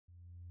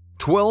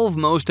12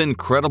 most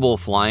incredible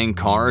flying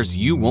cars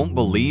you won't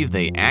believe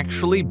they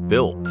actually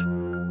built.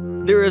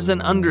 There is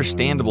an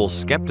understandable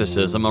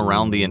skepticism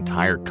around the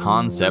entire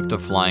concept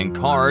of flying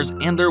cars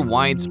and their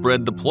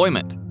widespread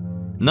deployment.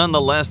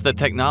 Nonetheless, the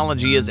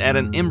technology is at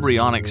an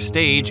embryonic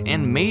stage,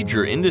 and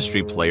major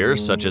industry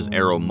players such as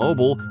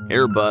Aeromobile,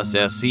 Airbus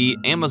SE,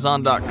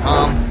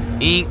 Amazon.com,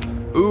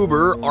 Inc.,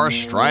 Uber are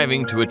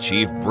striving to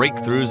achieve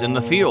breakthroughs in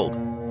the field.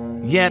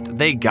 Yet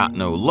they got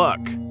no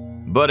luck.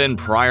 But in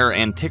prior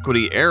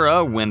antiquity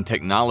era, when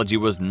technology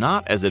was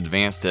not as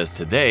advanced as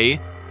today,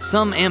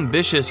 some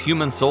ambitious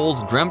human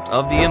souls dreamt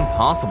of the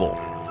impossible.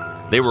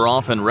 They were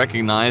often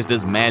recognized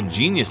as mad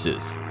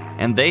geniuses,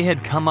 and they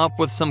had come up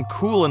with some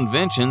cool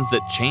inventions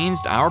that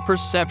changed our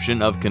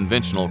perception of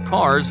conventional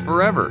cars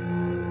forever.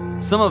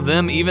 Some of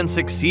them even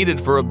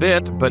succeeded for a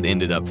bit, but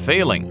ended up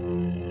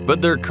failing.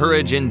 But their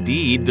courage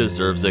indeed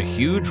deserves a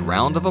huge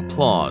round of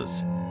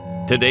applause.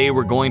 Today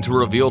we're going to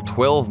reveal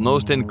 12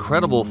 most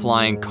incredible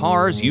flying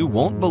cars you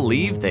won't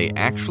believe they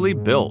actually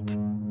built.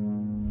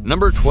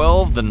 Number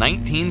 12, the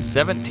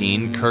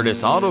 1917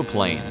 Curtiss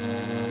Autoplane.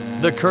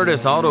 The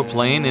Curtiss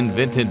Autoplane,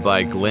 invented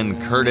by Glenn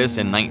Curtiss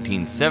in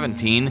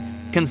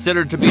 1917,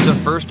 considered to be the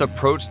first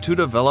approach to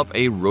develop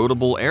a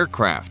roadable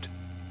aircraft.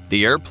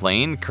 The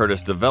airplane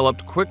Curtiss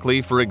developed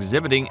quickly for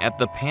exhibiting at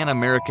the Pan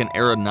American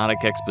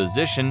Aeronautic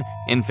Exposition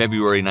in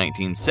February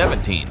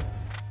 1917.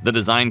 The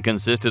design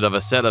consisted of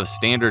a set of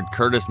standard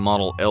Curtiss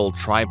Model L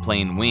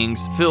triplane wings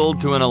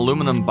filled to an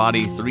aluminum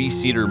body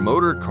 3-seater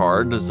motor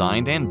car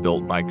designed and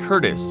built by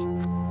Curtiss.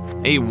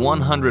 A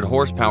 100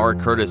 horsepower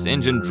Curtiss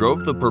engine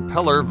drove the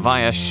propeller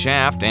via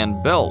shaft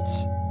and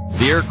belts.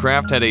 The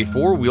aircraft had a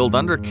 4-wheeled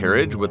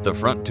undercarriage with the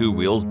front 2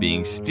 wheels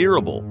being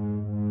steerable.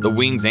 The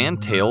wings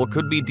and tail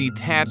could be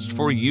detached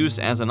for use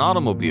as an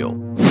automobile.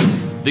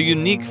 The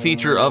unique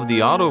feature of the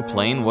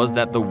autoplane was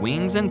that the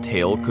wings and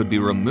tail could be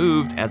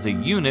removed as a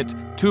unit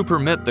to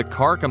permit the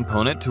car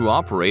component to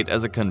operate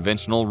as a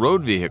conventional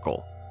road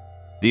vehicle.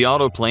 The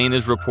autoplane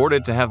is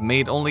reported to have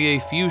made only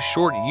a few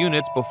short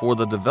units before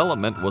the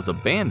development was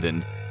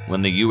abandoned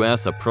when the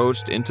US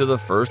approached into the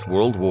First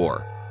World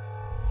War.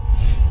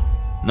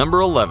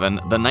 Number 11,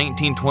 the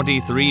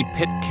 1923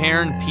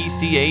 Pitcairn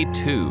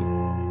PCA-2.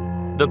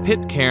 The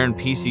Pitcairn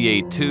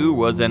PCA-2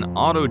 was an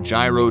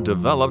autogyro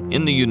developed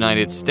in the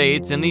United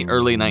States in the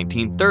early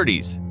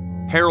 1930s.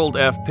 Harold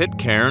F.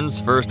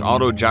 Pitcairn's first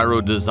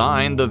autogyro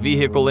designed the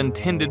vehicle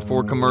intended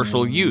for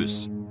commercial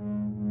use.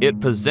 It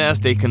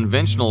possessed a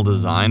conventional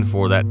design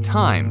for that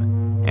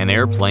time, an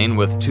airplane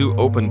with 2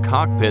 open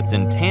cockpits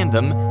in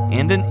tandem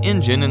and an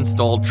engine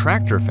installed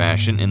tractor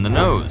fashion in the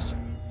nose.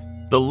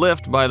 The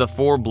lift by the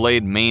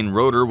 4-blade main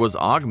rotor was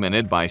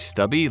augmented by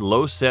stubby,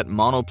 low-set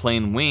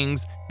monoplane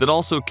wings that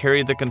also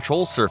carried the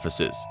control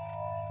surfaces.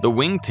 The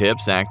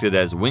wingtips acted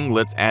as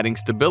winglets, adding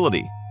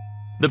stability.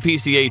 The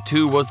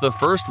PCA-2 was the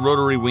first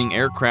rotary wing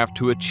aircraft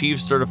to achieve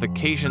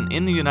certification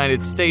in the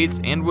United States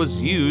and was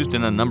used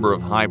in a number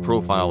of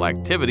high-profile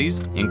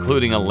activities,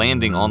 including a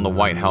landing on the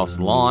White House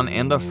lawn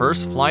and the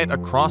first flight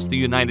across the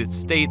United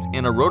States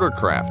in a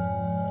rotorcraft.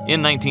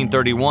 In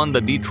 1931,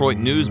 the Detroit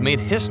News made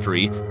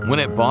history when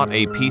it bought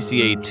a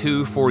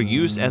PCA-2 for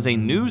use as a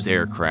news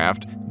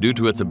aircraft due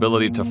to its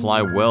ability to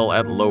fly well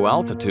at low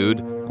altitude,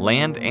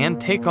 land,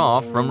 and take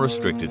off from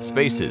restricted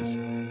spaces.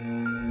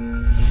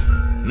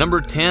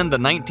 Number 10, the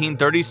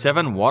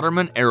 1937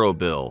 Waterman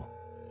Aerobill.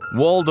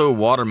 Waldo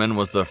Waterman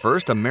was the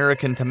first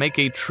American to make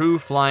a true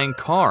flying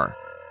car.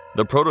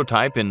 The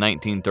prototype in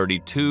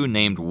 1932,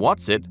 named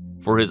What's-It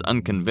for his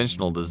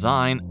unconventional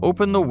design,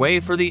 opened the way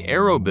for the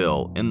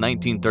Aerobill in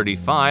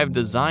 1935,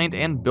 designed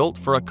and built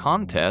for a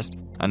contest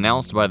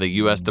announced by the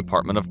U.S.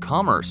 Department of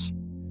Commerce.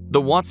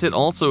 The What's-It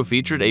also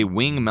featured a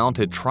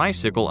wing-mounted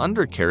tricycle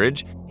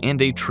undercarriage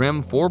and a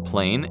trim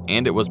 4-plane,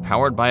 and it was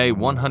powered by a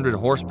 100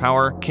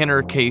 horsepower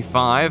Kenner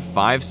K5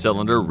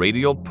 5-cylinder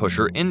radial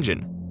pusher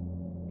engine.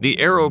 The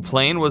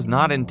aeroplane was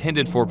not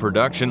intended for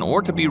production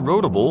or to be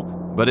roadable,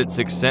 but its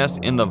success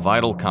in the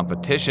vital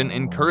competition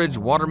encouraged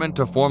Waterman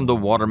to form the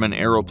Waterman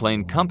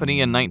Aeroplane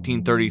Company in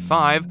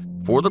 1935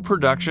 for the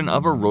production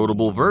of a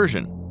roadable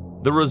version.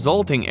 The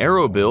resulting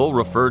Aerobill,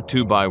 referred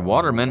to by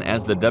Waterman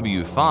as the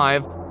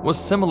W5, was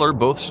similar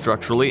both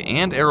structurally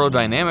and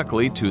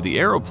aerodynamically to the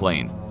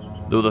aeroplane,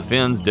 though the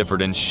fins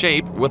differed in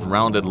shape with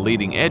rounded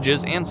leading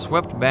edges and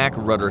swept-back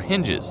rudder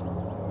hinges.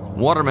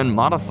 Waterman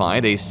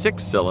modified a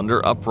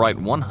 6-cylinder upright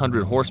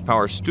 100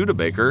 horsepower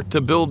Studebaker to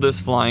build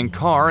this flying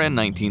car in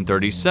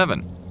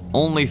 1937.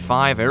 Only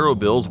 5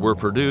 Aerobills were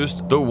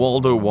produced, though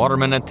Waldo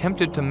Waterman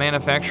attempted to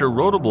manufacture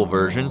roadable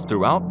versions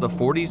throughout the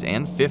 40s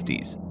and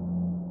 50s.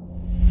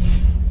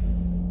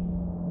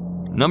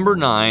 Number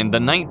 9, the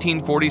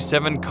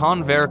 1947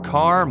 Convair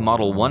car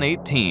Model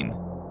 118.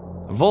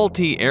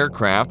 Vultee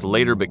Aircraft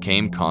later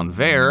became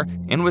Convair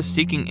and was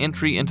seeking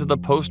entry into the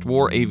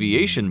post-war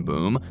aviation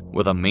boom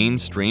with a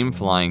mainstream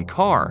flying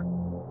car.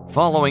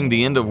 Following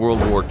the end of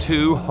World War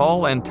II,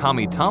 Hall and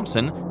Tommy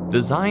Thompson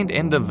designed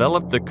and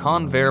developed the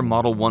Convair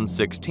Model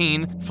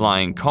 116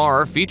 flying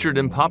car featured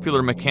in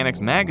Popular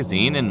Mechanics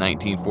magazine in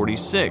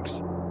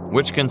 1946.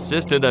 which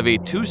consisted of a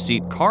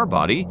two-seat car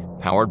body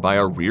powered by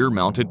a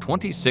rear-mounted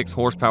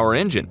 26-horsepower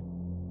engine.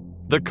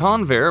 The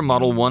Convair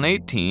Model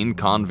 118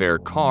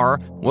 Convair car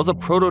was a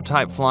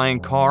prototype flying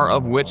car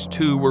of which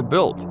two were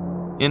built.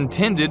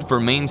 Intended for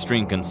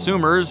mainstream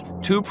consumers,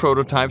 two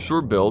prototypes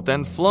were built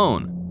and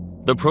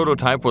flown. The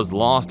prototype was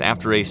lost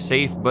after a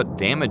safe but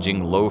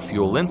damaging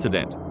low-fuel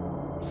incident.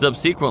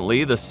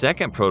 Subsequently, the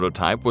second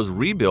prototype was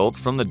rebuilt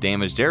from the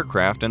damaged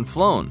aircraft and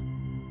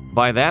flown.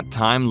 By that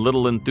time,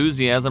 little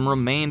enthusiasm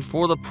remained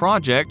for the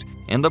project,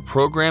 and the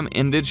program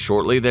ended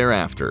shortly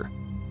thereafter.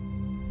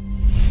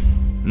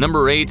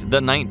 Number 8.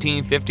 The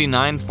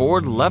 1959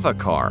 Ford Leva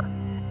car.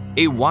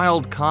 A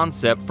wild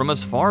concept from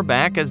as far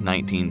back as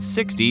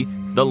 1960,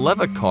 the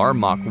Leva car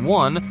Mach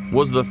 1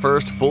 was the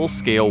first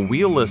full-scale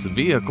wheelless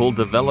vehicle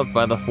developed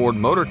by the Ford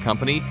Motor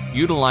Company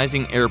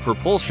utilizing air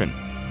propulsion.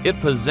 It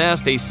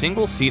possessed a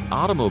single-seat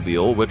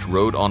automobile which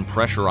rode on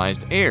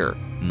pressurized air,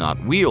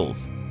 not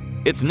wheels.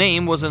 Its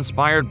name was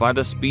inspired by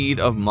the speed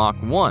of Mach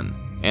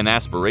 1, an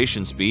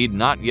aspiration speed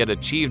not yet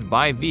achieved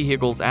by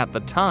vehicles at the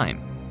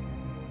time.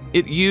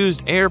 It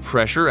used air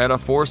pressure at a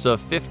force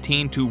of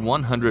 15 to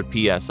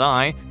 100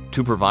 psi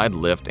to provide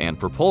lift and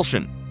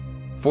propulsion.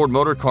 Ford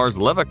Motor Cars'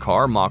 Leva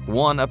car Mach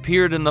 1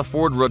 appeared in the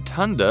Ford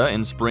Rotunda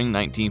in spring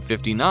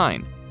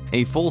 1959.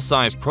 A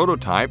full-size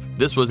prototype,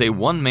 this was a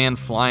one-man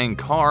flying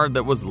car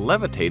that was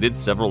levitated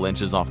several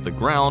inches off the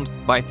ground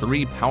by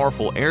three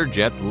powerful air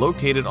jets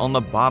located on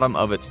the bottom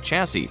of its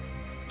chassis.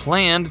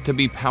 Planned to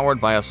be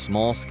powered by a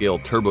small-scale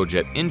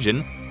turbojet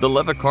engine, the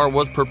Leva car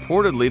was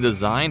purportedly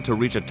designed to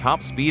reach a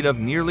top speed of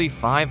nearly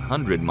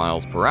 500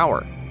 miles per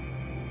hour.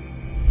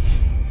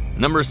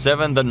 Number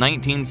 7. The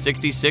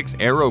 1966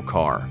 Aero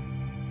car.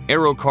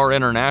 Aerocar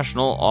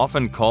International,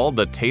 often called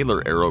the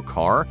Taylor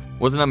Aerocar,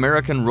 was an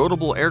American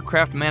roadable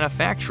aircraft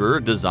manufacturer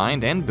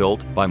designed and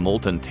built by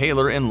Moulton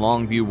Taylor in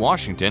Longview,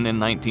 Washington in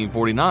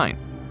 1949.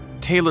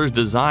 Taylor's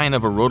design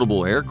of a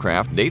roadable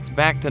aircraft dates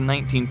back to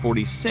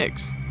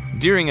 1946.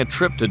 During a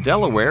trip to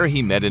Delaware,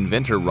 he met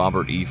inventor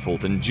Robert E.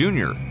 Fulton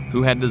Jr.,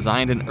 who had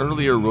designed an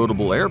earlier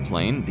roadable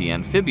airplane, the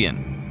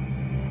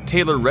Amphibian.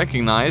 Taylor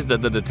recognized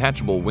that the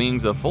detachable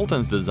wings of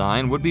Fulton's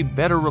design would be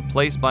better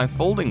replaced by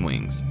folding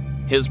wings.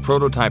 His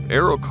prototype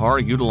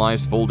Aerocar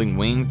utilized folding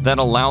wings that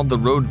allowed the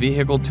road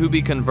vehicle to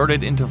be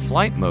converted into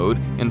flight mode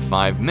in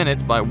 5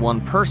 minutes by one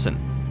person.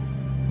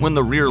 When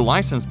the rear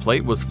license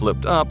plate was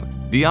flipped up,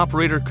 the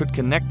operator could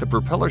connect the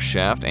propeller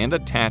shaft and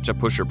attach a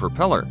pusher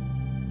propeller.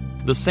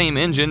 The same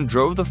engine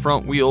drove the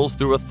front wheels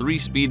through a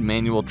 3-speed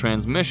manual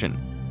transmission.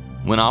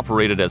 When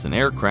operated as an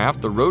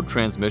aircraft, the road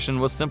transmission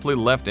was simply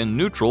left in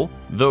neutral,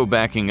 though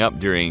backing up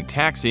during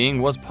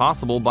taxiing was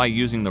possible by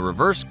using the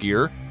reverse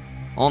gear.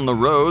 On the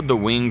road, the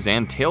wings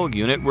and tail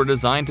unit were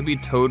designed to be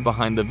towed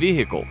behind the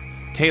vehicle.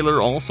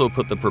 Taylor also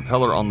put the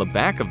propeller on the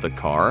back of the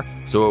car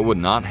so it would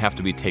not have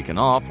to be taken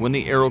off when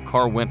the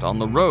Aerocar went on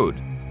the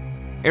road.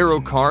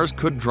 Aerocars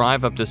could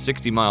drive up to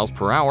 60 miles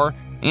per hour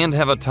and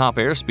have a top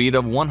airspeed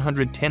of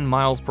 110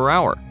 miles per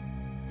hour.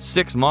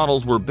 6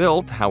 models were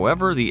built,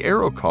 however, the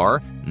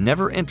Aerocar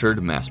never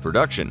entered mass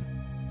production.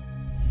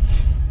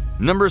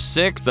 Number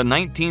 6. The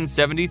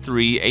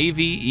 1973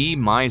 AVE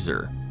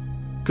Miser.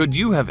 Could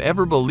you have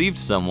ever believed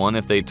someone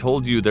if they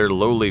told you their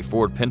lowly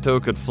Ford Pinto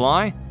could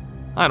fly?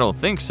 I don't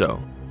think so.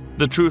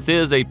 The truth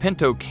is, a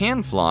Pinto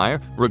can fly,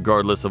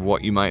 regardless of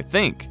what you might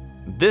think.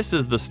 This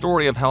is the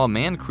story of how a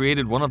man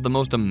created one of the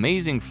most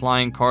amazing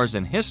flying cars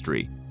in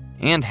history,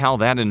 and how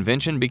that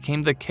invention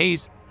became the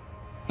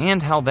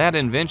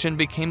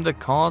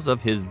cause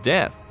of his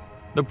death.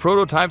 The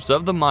prototypes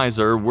of the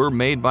Miser were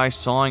made by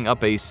sawing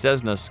up a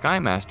Cessna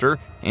Skymaster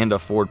and a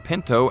Ford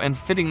Pinto and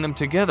fitting them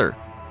together.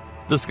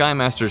 The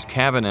Skymaster's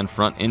cabin and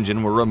front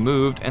engine were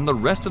removed and the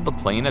rest of the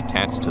plane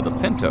attached to the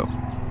Pinto,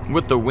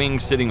 with the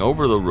wings sitting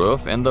over the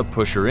roof and the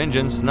pusher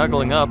engine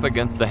snuggling up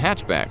against the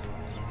hatchback.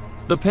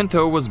 The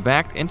Pinto was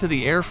backed into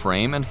the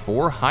airframe and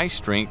 4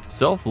 high-strength,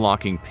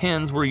 self-locking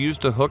pins were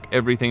used to hook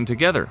everything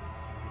together.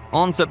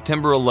 On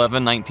September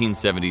 11,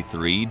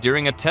 1973,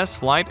 during a test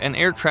flight, an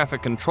air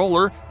traffic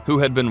controller who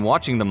had been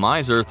watching the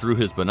Miser through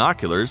his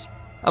binoculars,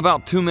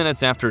 about 2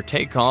 minutes after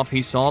takeoff,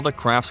 he saw the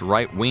craft's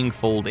right wing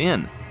fold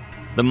in.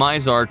 The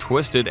Miser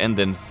twisted and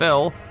then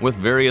fell, with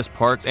various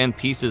parts and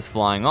pieces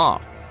flying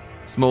off.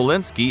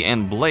 Smolinski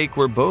and Blake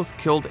were both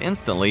killed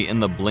instantly in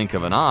the blink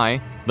of an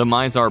eye. The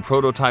Miser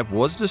prototype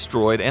was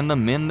destroyed and the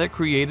men that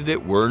created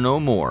it were no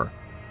more.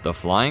 The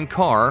flying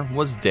car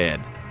was dead.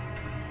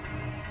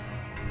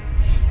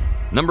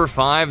 Number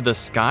 5. The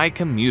Sky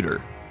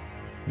Commuter.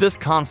 This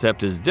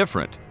concept is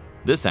different.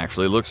 This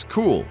actually looks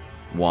cool.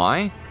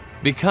 Why?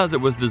 Because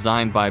it was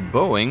designed by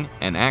Boeing,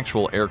 an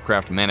actual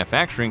aircraft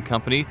manufacturing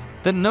company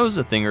that knows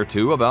a thing or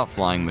two about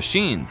flying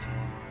machines.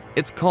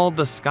 It's called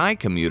the Sky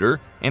Commuter,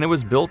 and it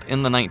was built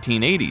in the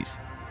 1980s.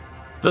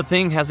 The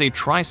thing has a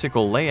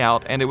tricycle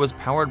layout, and it was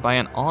powered by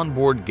an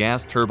onboard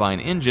gas turbine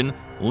engine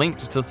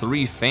linked to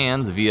 3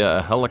 fans via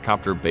a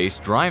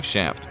helicopter-based drive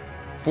shaft.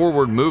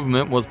 Forward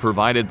movement was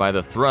provided by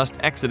the thrust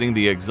exiting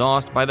the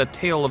exhaust by the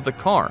tail of the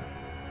car.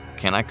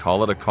 Can I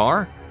call it a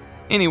car?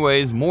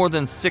 Anyways, more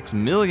than $6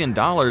 million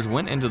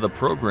went into the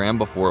program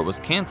before it was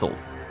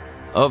canceled.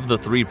 Of the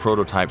 3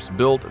 prototypes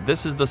built,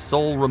 this is the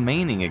sole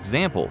remaining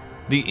example.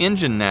 The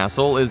engine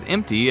nacelle is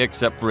empty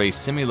except for a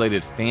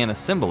simulated fan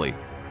assembly.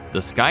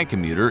 The Sky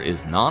Commuter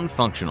is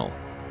non-functional.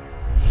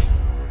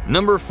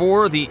 Number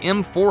 4. The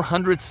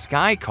M400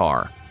 Sky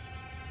Car.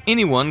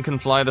 Anyone can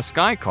fly the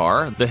Sky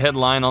Car, the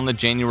headline on the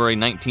January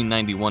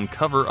 1991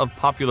 cover of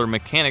Popular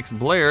Mechanics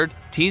blared,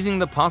 teasing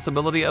the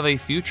possibility of a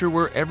future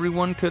where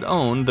everyone could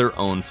own their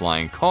own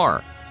flying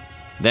car.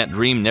 That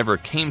dream never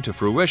came to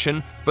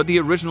fruition, but the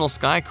original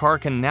Sky Car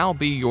can now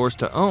be yours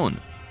to own.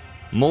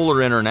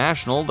 Moeller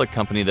International, the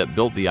company that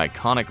built the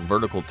iconic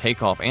vertical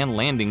takeoff and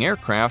landing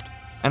aircraft,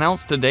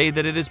 announced today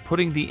that it is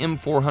putting the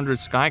M400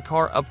 Sky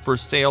Car up for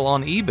sale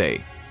on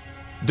eBay.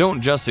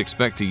 Don't just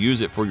expect to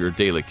use it for your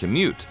daily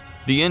commute.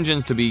 The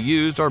engines to be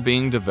used are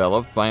being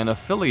developed by an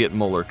affiliate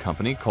Moeller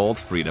company called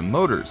Freedom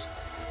Motors.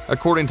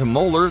 According to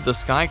Moeller, the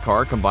Sky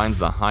Car combines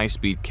the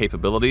high-speed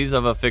capabilities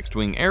of a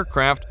fixed-wing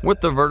aircraft with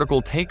the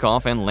vertical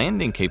takeoff and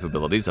landing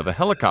capabilities of a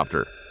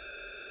helicopter.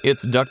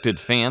 Its ducted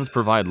fans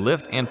provide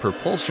lift and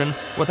propulsion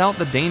without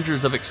the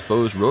dangers of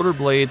exposed rotor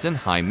blades and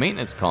high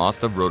maintenance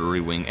cost of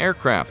rotary wing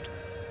aircraft.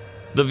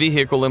 The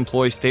vehicle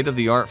employs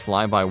state-of-the-art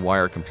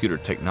fly-by-wire computer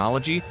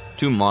technology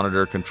to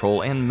monitor,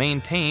 control, and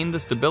maintain the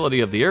stability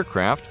of the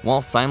aircraft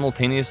while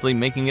simultaneously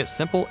making it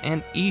simple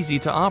and easy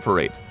to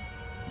operate.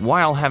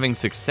 While having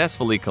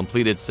successfully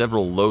completed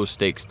several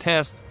low-stakes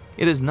tests,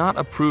 it is not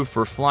approved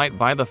for flight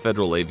by the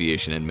Federal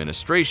Aviation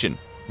Administration.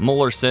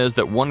 Moeller says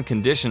that one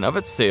condition of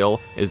its sale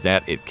is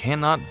that it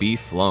cannot be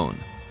flown.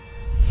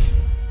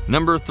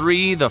 Number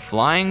 3. The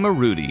Flying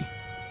Maruti.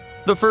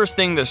 The first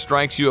thing that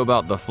strikes you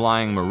about the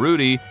Flying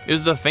Maruti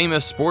is the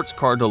famous sports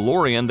car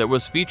DeLorean that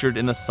was featured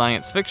in the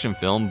science fiction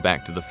film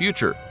Back to the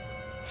Future.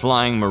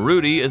 Flying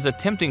Maruti is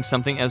attempting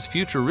something as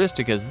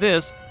futuristic as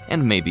this,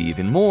 and maybe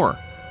even more.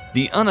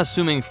 The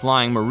unassuming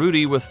Flying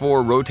Maruti with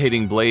 4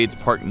 rotating blades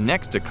parked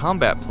next to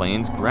combat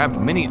planes grabbed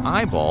many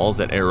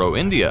eyeballs at Aero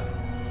India.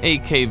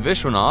 A.K.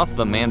 Vishwanath,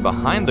 the man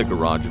behind the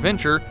garage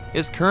venture,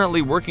 is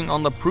currently working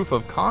on the proof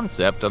of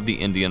concept of the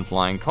Indian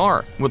flying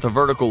car, with a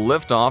vertical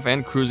liftoff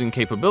and cruising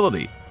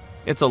capability.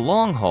 It's a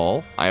long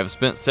haul. I have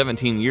spent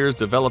 17 years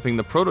developing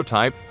the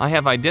prototype. I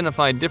have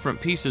identified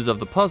different pieces of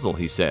the puzzle,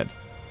 he said.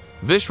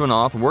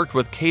 Vishwanath worked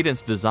with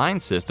Cadence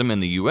Design System in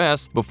the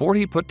US before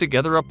he put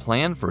together a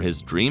plan for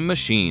his dream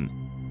machine.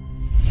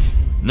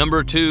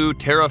 Number 2.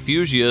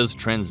 Terrafusia's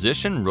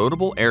Transition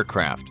Roadable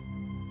Aircraft.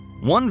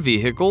 One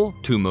vehicle,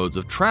 2 modes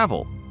of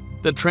travel.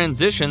 The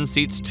Transition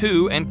seats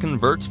 2 and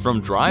converts from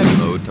drive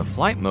mode to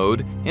flight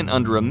mode in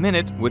under a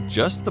minute with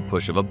just the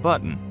push of a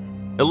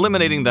button.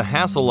 Eliminating the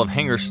hassle of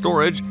hangar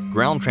storage,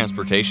 ground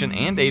transportation,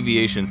 and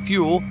aviation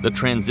fuel, the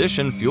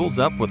Transition fuels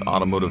up with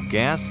automotive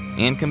gas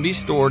and can be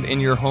stored in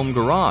your home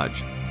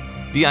garage.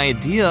 The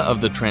idea of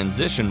the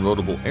Transition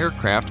Roadable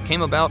Aircraft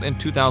came about in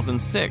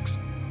 2006.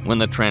 When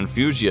the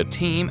Tranfusia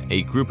team,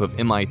 a group of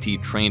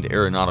MIT-trained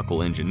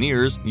aeronautical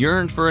engineers,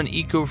 yearned for an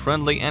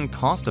eco-friendly and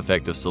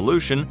cost-effective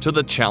solution to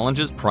the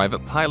challenges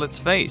private pilots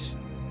face.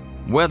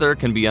 Weather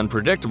can be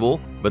unpredictable,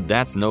 but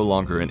that's no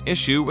longer an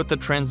issue with the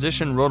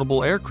Transition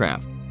Roadable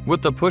Aircraft.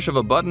 With the push of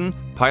a button,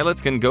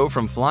 pilots can go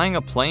from flying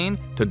a plane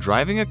to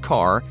driving a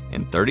car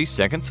in 30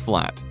 seconds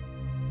flat.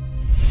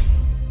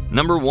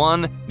 Number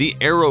 1. The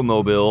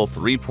Aeromobile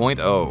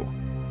 3.0.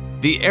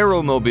 The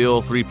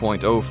Aeromobile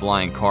 3.0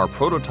 flying car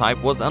prototype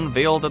was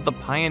unveiled at the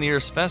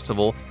Pioneers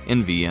Festival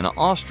in Vienna,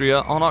 Austria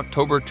on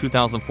October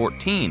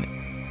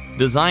 2014.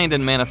 Designed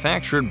and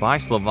manufactured by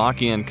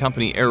Slovakian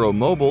company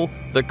Aeromobile,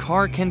 the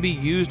car can be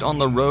used on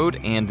the road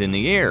and in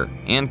the air,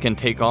 and can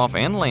take off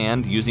and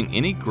land using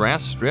any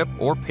grass strip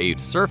or paved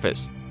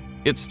surface.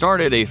 It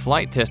started a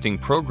flight testing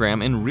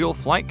program in real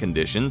flight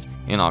conditions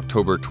in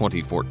October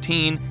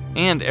 2014,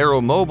 and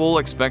Aeromobile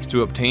expects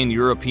to obtain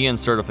European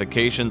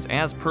certifications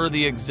as per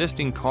the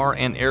existing car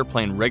and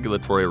airplane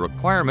regulatory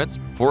requirements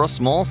for a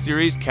small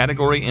series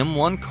Category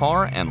M1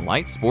 car and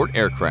light sport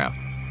aircraft.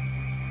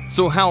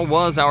 So how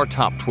was our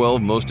top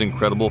 12 most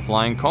incredible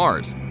flying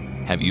cars?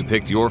 Have you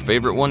picked your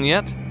favorite one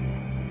yet?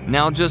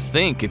 Now just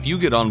think if you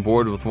get on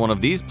board with one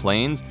of these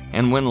planes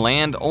and when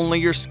land only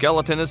your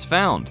skeleton is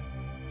found.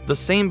 The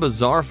same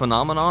bizarre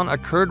phenomenon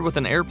occurred with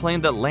an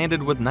airplane that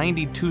landed with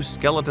 92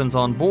 skeletons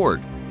on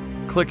board.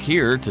 Click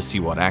here to see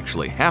what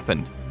actually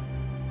happened.